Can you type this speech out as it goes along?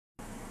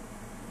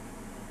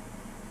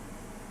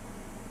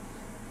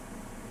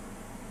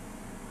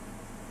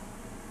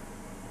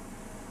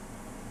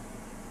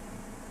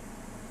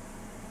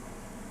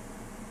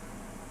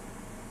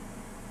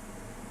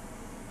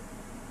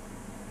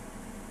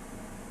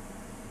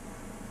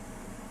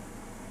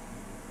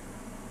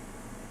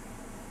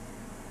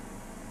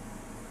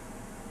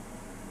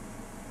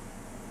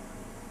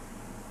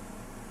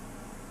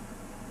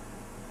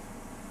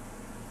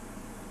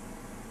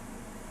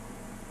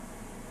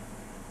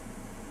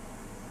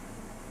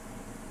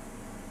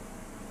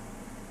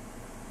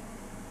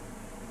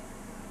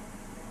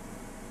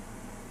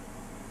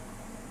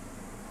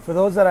For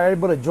those that are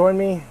able to join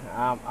me,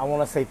 I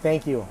want to say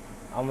thank you.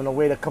 I'm going to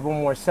wait a couple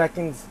more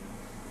seconds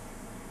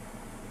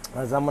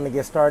as I'm going to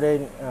get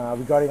started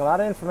regarding a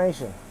lot of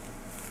information.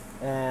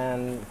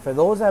 And for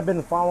those that have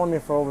been following me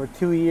for over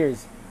 2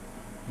 years,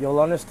 you'll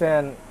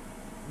understand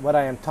what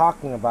I am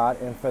talking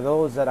about. And for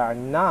those that are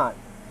not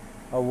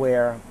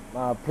aware,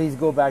 please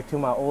go back to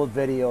my old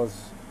videos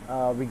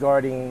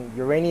regarding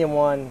Uranium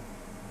 1,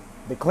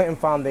 the Clinton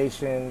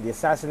Foundation, the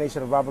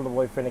assassination of Robert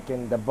Lavoy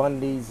Finnegan, the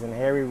Bundys and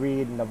Harry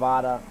Reid,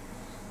 Nevada,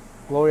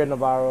 Gloria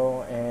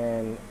Navarro,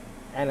 and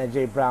Anna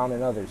J. Brown,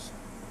 and others.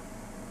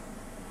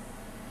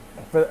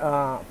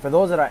 For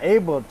those that are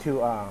able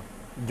to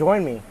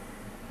join me,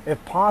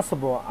 if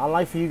possible, I'd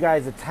like for you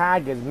guys to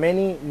tag as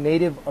many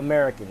Native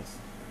Americans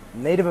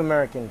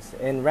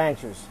and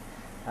ranchers.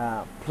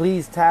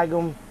 Please tag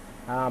them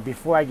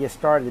before I get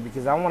started,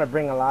 because I want to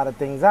bring a lot of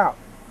things out.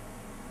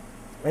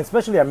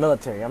 Especially our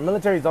military. Our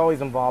military is always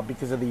involved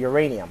because of the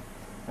uranium.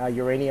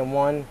 Uranium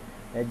 1,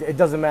 it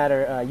doesn't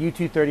matter,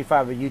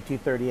 U-235 or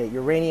U-238.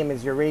 Uranium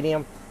is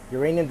uranium.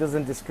 Uranium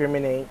doesn't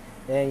discriminate,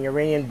 and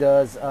uranium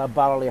does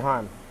bodily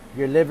harm.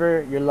 Your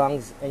liver, your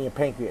lungs, and your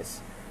pancreas.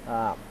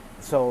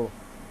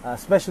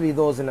 Especially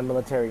those in the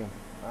military.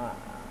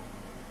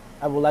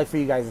 I would like for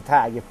you guys to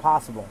tag, if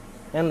possible,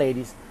 and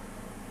ladies.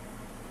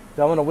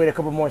 So I'm going to wait a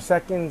couple more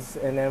seconds,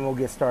 and then we'll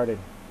get started.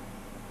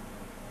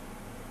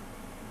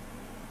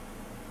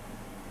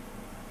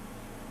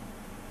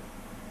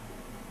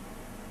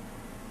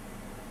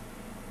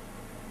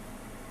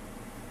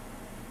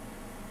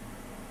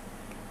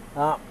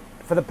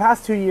 For the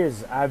past 2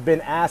 years, I've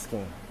been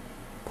asking,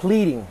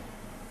 pleading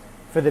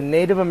for the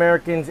Native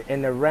Americans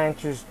and the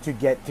ranchers to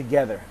get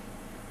together.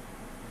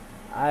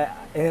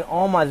 In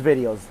all my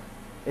videos,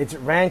 it's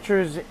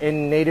ranchers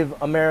and Native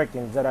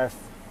Americans that are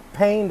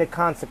paying the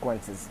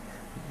consequences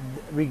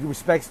with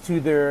respects to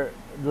their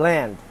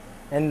land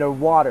and their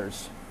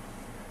waters.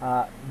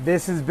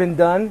 This has been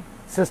done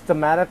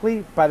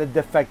systematically by the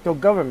de facto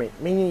government,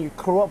 meaning your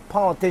corrupt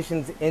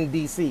politicians in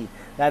D.C.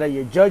 that are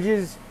your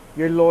judges,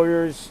 your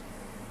lawyers,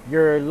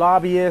 your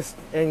lobbyists,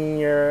 and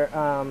your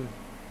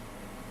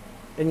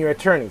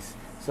attorneys.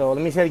 So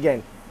let me say it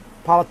again: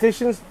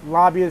 politicians,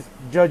 lobbyists,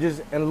 judges,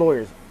 and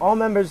lawyers, all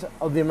members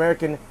of the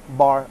American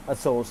Bar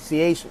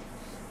Association.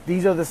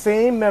 These are the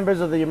same members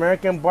of the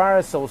American Bar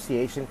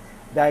Association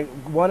that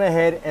went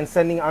ahead and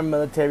sending our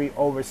military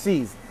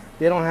overseas.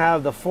 They don't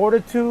have the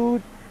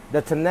fortitude,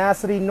 the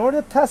tenacity, nor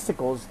the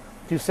testicles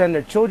to send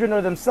their children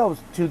or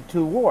themselves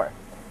to war,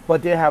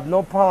 but they have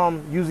no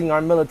problem using our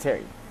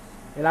military.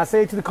 And I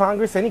say to the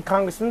Congress, any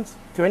congressman,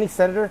 to any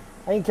senator,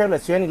 I don't care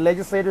less, to any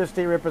legislator,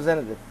 state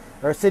representative,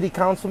 or city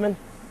councilman,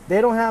 they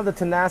don't have the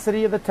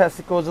tenacity or the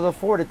testicles or the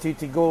fortitude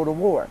to go to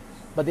war.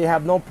 But they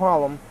have no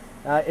problem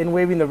in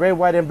waving the red,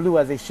 white, and blue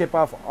as they ship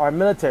off our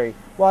military,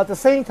 while at the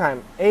same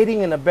time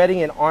aiding and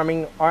abetting and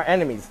arming our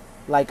enemies,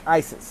 like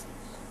ISIS.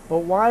 But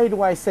why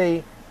do I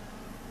say,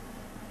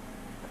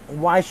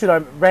 why should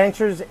our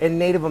ranchers and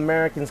Native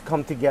Americans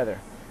come together?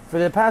 For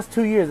the past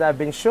 2 years, I've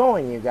been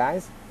showing you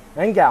guys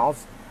and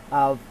gals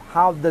of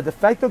how the de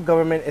facto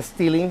government is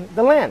stealing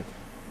the land.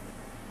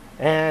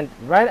 And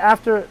right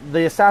after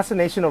the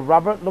assassination of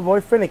Robert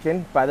Lavoy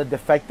Finnegan by the de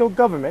facto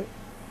government,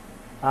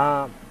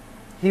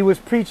 he was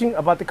preaching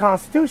about the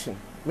Constitution,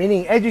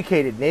 meaning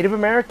educated Native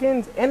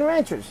Americans and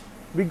ranchers,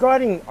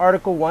 regarding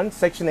Article 1,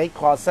 Section 8,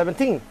 Clause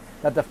 17,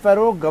 that the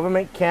federal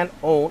government can't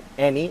own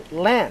any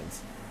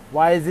lands.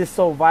 Why is this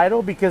so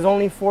vital? Because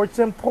only forts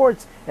and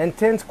ports and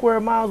 10 square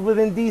miles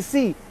within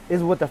D.C.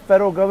 is what the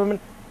federal government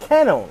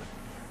can own.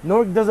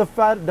 Nor does the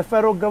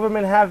federal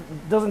government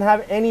doesn't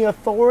have any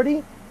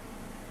authority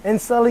in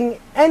selling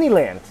any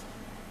land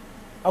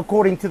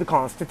according to the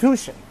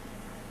Constitution.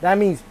 That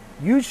means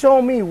you show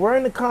me where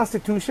in the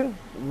Constitution,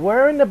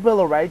 where in the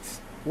Bill of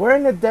Rights, where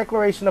in the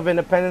Declaration of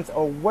Independence,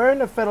 or where in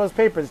the Federalist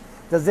Papers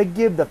does it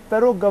give the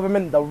federal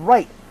government the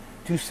right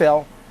to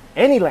sell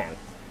any land,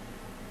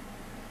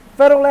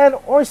 federal land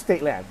or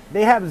state land.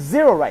 They have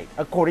zero right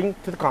according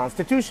to the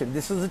Constitution.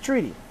 This is a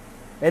treaty.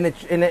 And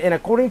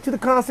according to the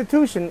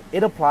Constitution,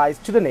 it applies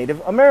to the Native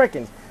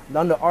Americans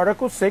under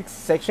Article 6,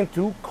 Section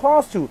 2,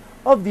 Clause 2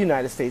 of the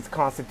United States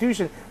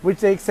Constitution, which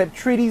they accept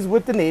treaties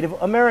with the Native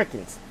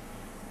Americans.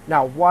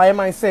 Now, why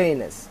am I saying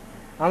this?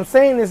 I'm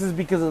saying this is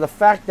because of the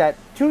fact that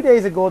 2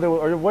 days ago,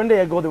 or 1 day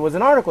ago, there was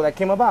an article that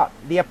came about,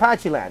 the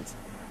Apache lands.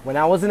 When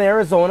I was in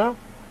Arizona,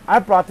 I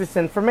brought this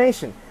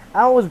information.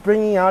 I was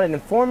bringing out and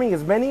informing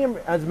as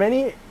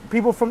many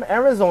people from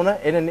Arizona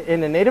and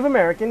the Native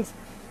Americans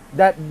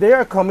that they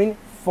are coming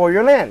for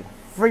your land,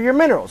 for your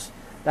minerals.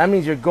 That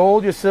means your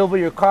gold, your silver,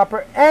 your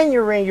copper, and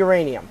your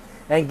uranium.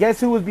 And guess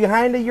who was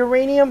behind the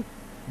uranium?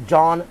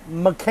 John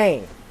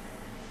McCain.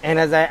 And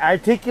as I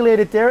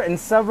articulated there in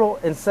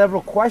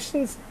several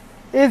questions,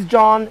 is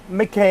John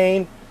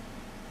McCain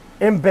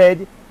in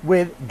bed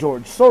with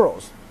George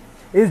Soros?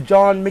 Is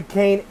John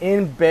McCain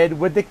in bed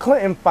with the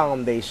Clinton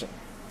Foundation?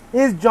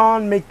 Is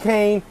John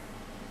McCain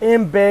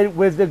in bed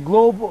with the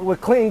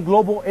Clinton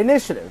Global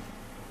Initiative?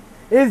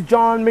 Is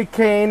John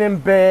McCain in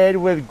bed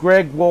with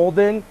Greg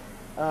Walden,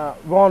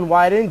 Ron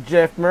Wyden,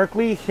 Jeff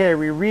Merkley,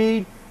 Harry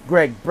Reid,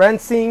 Greg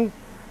Brensing,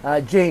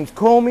 James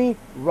Comey,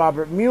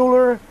 Robert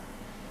Mueller,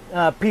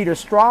 Peter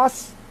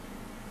Strauss,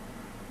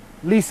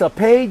 Lisa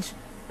Page,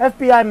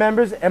 FBI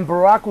members, and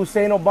Barrack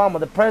Hussein Obama,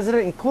 the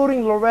president,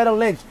 including Loretta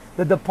Lynch,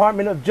 the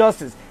Department of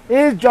Justice.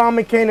 Is John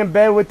McCain in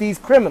bed with these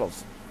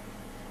criminals?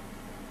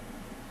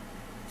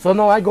 So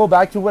no, I go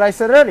back to what I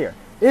said earlier.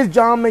 Is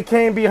John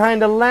McCain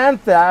behind the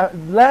land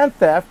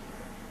theft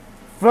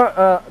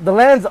for the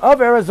lands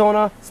of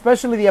Arizona,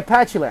 especially the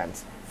Apache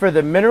lands, for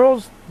the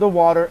minerals, the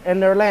water,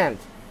 and their land?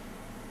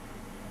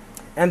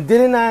 And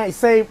didn't I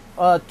say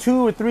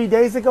 2 or 3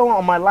 days ago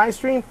on my live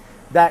stream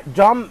that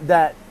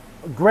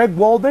Greg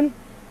Walden,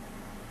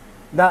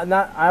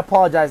 I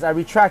apologize, I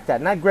retract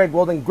that, not Greg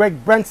Walden,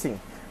 Greg Brensing.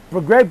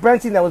 But Greg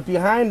Brensing that was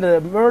behind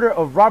the murder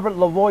of Robert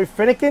Lavoie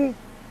Finnegan,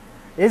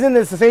 isn't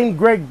this the same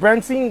Greg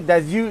Brensing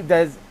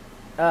that's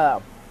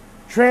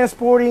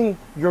transporting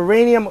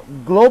uranium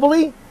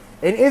globally?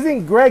 And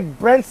isn't Greg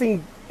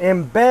Brensing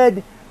in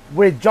bed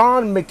with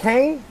John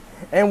McCain?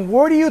 And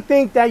where do you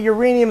think that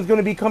uranium is going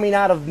to be coming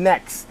out of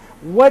next?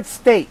 What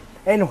state?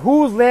 And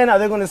whose land are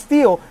they going to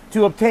steal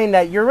to obtain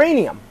that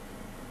uranium?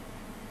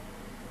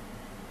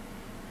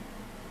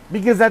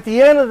 Because at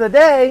the end of the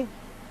day,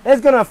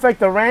 it's going to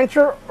affect a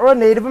rancher or a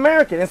Native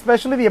American,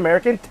 especially the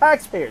American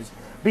taxpayers.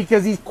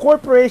 Because these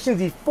corporations,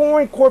 these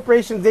foreign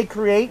corporations they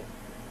create,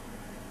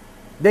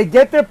 they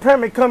get their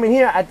permit coming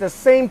here at the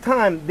same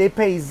time they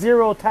pay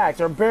zero tax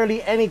or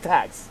barely any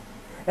tax.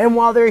 And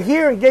while they're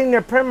here and getting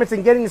their permits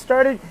and getting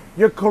started,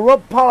 your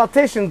corrupt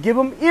politicians give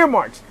them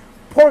earmarks,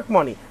 pork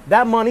money.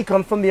 That money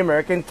comes from the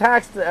American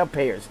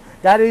taxpayers.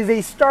 That is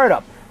a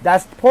startup.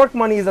 That pork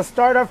money is a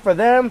startup for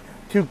them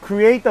to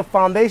create the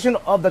foundation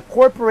of the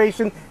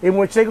corporation in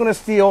which they're going to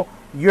steal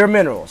your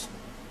minerals.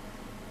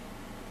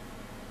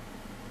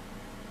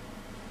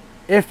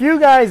 If you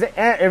guys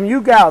and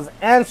you gals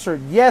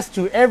answered yes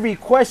to every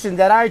question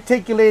that I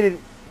articulated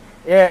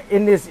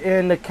in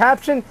the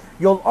caption,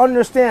 you'll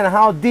understand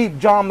how deep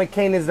John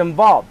McCain is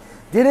involved.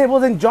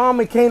 Wasn't John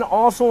McCain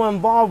also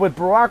involved with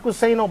Barrack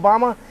Hussein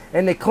Obama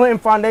and the Clinton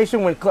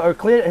Foundation when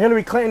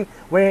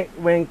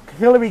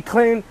Hillary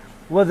Clinton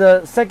was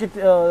the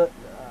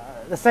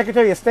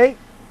Secretary of State,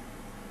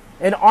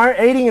 and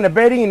aiding and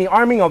abetting in the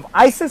arming of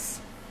ISIS?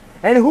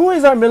 And who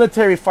is our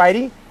military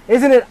fighting?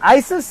 Isn't it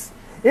ISIS?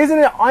 Isn't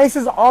it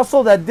ISIS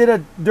also that did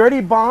a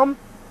dirty bomb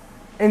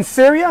in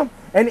Syria?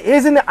 And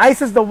isn't it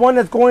ISIS the one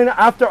that's going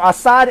after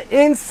Assad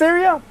in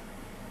Syria?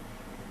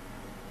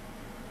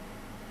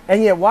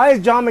 And yet, why is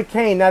John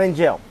McCain not in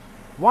jail?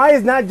 Why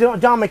is not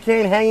John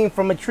McCain hanging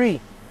from a tree?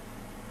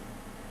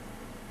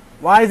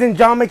 Why isn't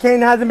John McCain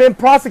hasn't been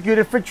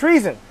prosecuted for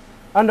treason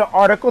under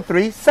Article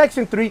 3,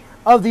 Section 3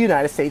 of the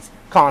United States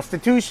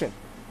Constitution?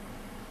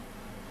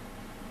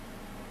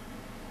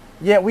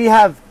 Yet we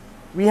have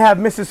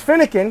Mrs.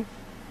 Finnegan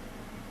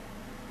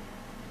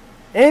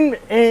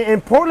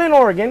in Portland,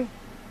 Oregon,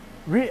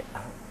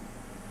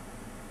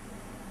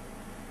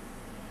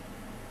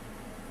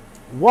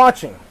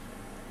 watching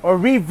or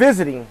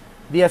revisiting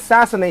the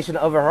assassination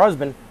of her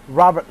husband,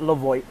 Robert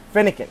Lavoie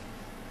Finnegan.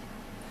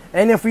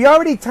 And if we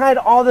already tied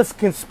all these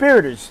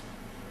conspirators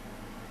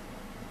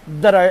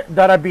that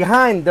are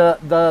behind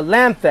the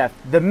land theft,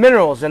 the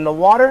minerals, and the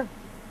water,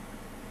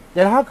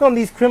 then how come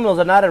these criminals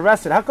are not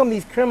arrested? How come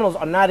these criminals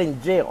are not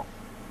in jail?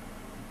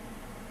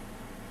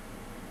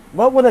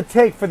 What will it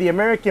take for the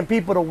American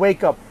people to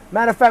wake up?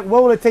 Matter of fact,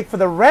 what will it take for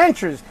the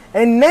ranchers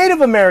and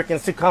Native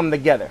Americans to come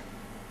together?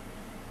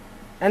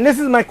 And this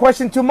is my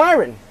question to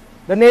Myron,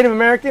 the Native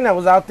American that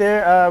was out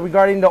there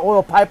regarding the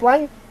oil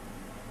pipeline.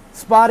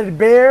 Spotted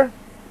Bear,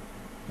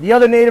 the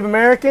other Native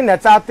American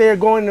that's out there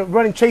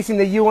running, chasing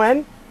the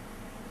UN.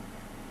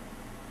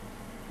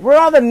 Where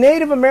are the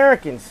Native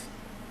Americans?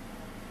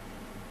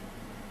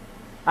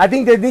 I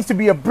think there needs to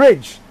be a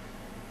bridge.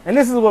 And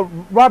this is what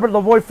Robert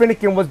Lavoie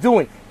Finnegan was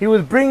doing. He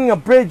was bringing a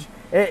bridge,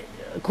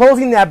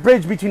 closing that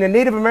bridge between the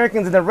Native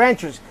Americans and the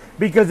ranchers,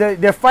 because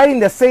they're fighting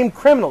the same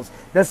criminals.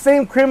 The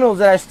same criminals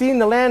that are stealing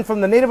the land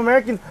from the Native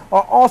Americans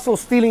are also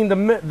stealing the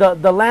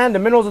land, the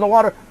minerals, and the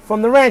water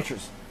from the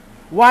ranchers.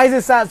 Why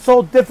is this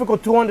so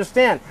difficult to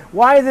understand?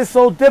 Why is it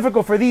so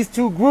difficult for these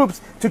two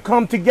groups to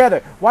come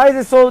together? Why is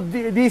it so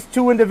these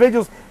two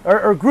individuals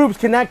or groups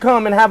cannot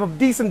come and have a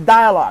decent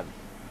dialogue?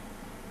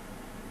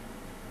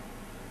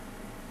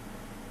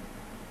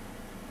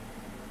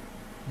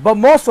 But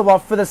most of all,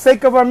 for the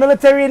sake of our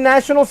military and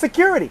national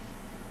security.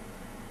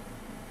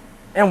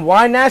 And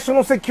why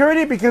national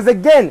security? Because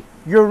again,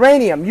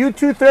 uranium,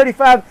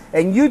 U-235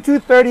 and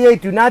U-238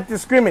 do not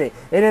discriminate.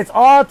 And it's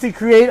all to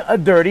create a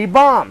dirty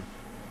bomb.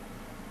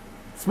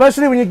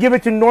 Especially when you give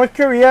it to North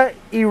Korea,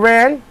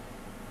 Iran,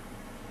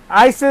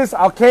 ISIS,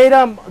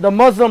 Al-Qaeda, the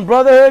Muslim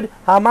Brotherhood,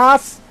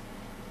 Hamas.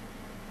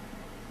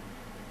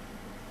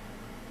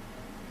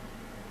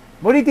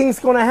 What do you think is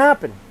going to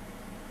happen?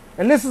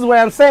 And this is what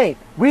I'm saying.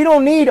 We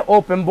don't need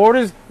open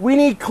borders. We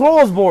need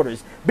closed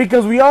borders.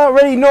 Because we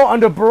already know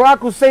under Barrack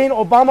Hussein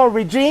Obama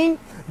regime,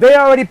 they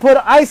already put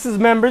ISIS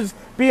members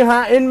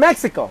behind in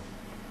Mexico.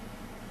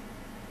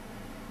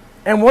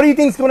 And what do you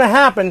think is going to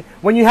happen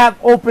when you have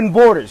open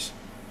borders?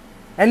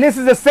 And this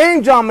is the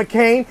same John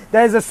McCain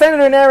that is a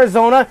senator in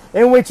Arizona,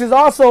 in which is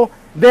also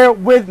there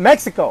with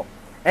Mexico.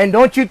 And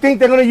don't you think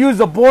they're going to use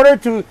the border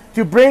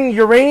to bring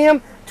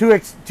uranium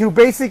to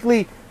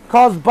basically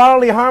cause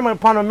bodily harm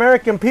upon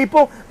American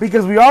people?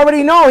 Because we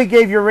already know he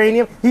gave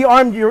uranium. He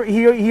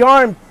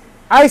armed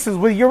ISIS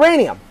with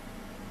uranium.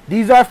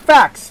 These are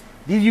facts.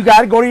 You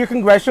got to go to your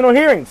congressional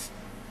hearings.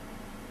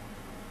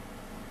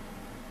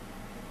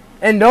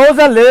 And those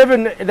that live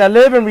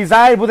and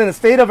reside within the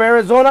state of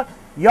Arizona,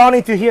 y'all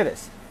need to hear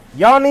this.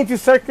 Y'all need to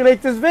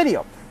circulate this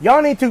video.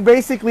 Y'all need to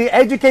basically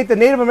educate the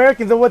Native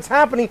Americans on what's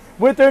happening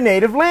with their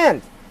native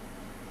land.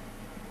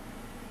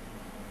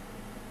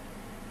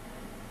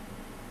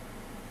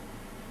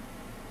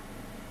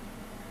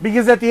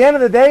 Because at the end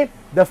of the day,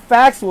 the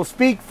facts will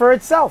speak for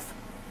itself.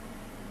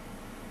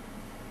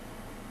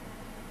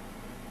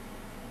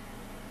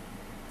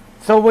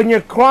 So when you're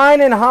crying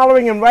and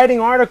hollering and writing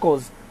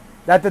articles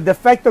that the de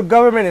facto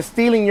government is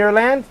stealing your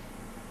land,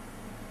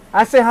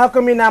 I say, how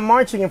come you're not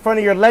marching in front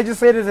of your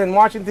legislators in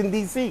Washington,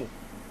 D.C.?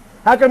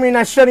 How come you're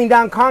not shutting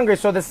down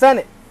Congress or the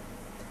Senate?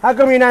 How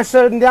come you're not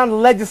shutting down the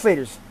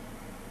legislators?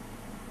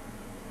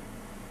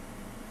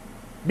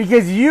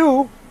 Because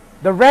you,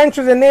 the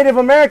ranchers and Native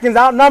Americans,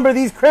 outnumber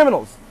these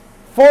criminals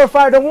 4 or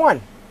 5 to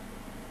 1.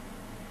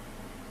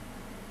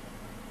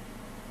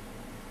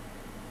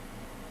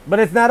 But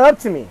it's not up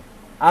to me.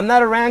 I'm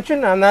not a rancher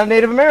and I'm not a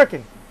Native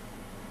American.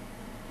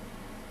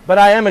 But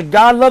I am a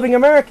God-loving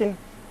American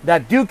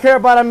that do care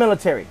about our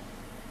military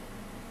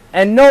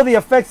and know the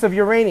effects of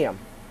uranium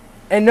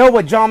and know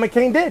what John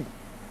McCain did,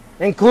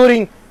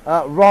 including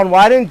Ron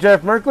Wyden,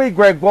 Jeff Merkley,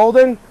 Greg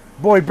Walden,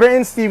 Boyd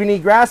Britton, Stephen E.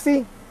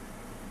 Grassi,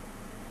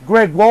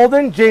 Greg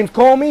Walden, James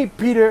Comey,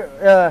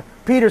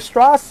 Peter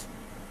Strauss,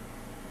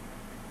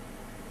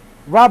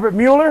 Robert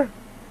Mueller.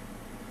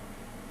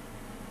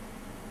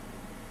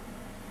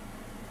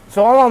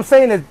 So all I'm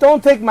saying is,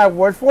 don't take my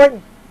word for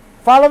it.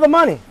 Follow the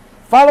money.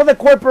 Follow the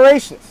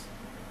corporations.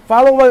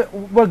 Follow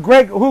who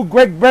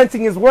Greg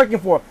Brenting is working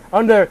for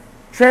under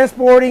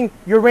transporting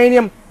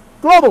uranium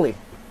globally.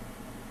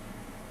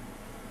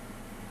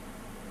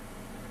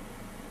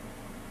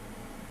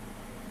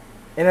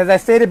 And as I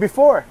stated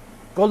before,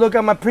 go look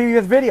at my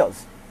previous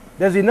videos.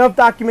 There's enough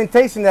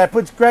documentation that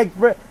puts Greg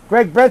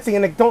Brenting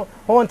in the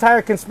whole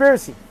entire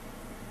conspiracy.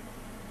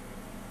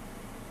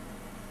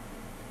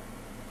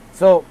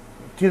 So,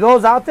 to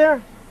those out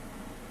there,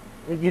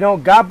 you know,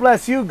 God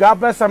bless you, God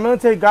bless our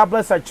military, God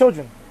bless our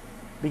children.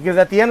 Because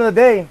at the end of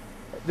the day,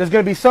 there's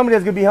going to be somebody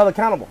that's going to be held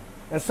accountable.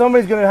 And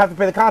somebody's going to have to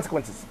pay the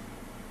consequences.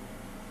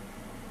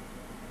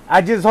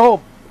 I just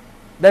hope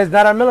that it's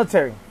not our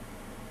military.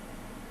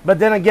 But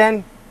then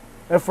again,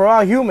 if we're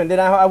all human, then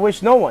I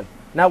wish no one,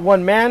 not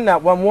one man,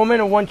 not one woman,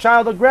 or one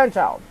child or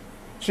grandchild,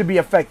 should be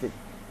affected.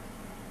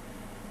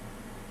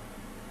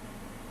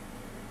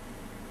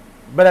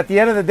 But at the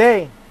end of the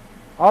day,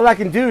 all I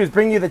can do is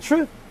bring you the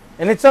truth.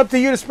 And it's up to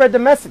you to spread the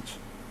message.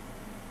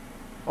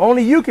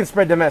 Only you can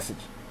spread the message.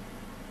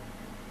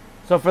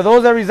 So for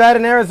those that reside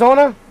in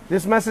Arizona,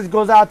 this message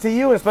goes out to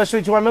you,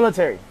 especially to our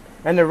military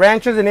and the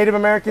ranchers and Native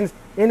Americans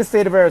in the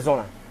state of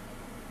Arizona.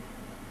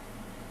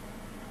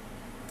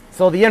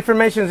 So the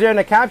information is there in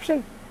the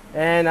caption.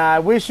 And I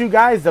wish you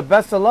guys the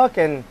best of luck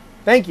and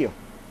thank you.